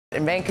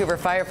And Vancouver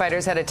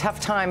firefighters had a tough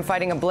time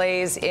fighting a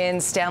blaze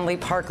in Stanley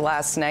Park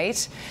last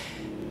night.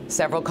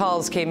 Several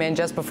calls came in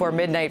just before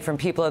midnight from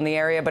people in the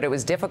area, but it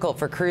was difficult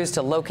for crews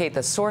to locate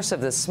the source of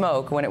the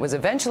smoke when it was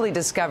eventually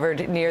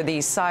discovered near the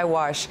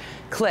Siwash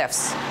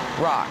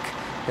Rock.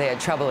 They had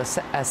trouble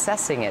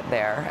accessing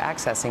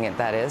it,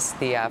 that is.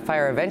 The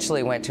fire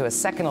eventually went to a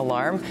second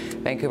alarm.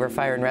 Vancouver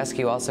Fire and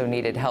Rescue also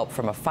needed help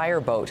from a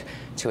fireboat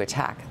to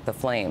attack the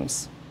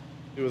flames.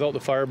 Without the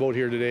fireboat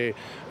here today,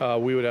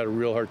 we would have had a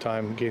real hard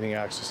time gaining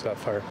access to that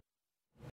fire.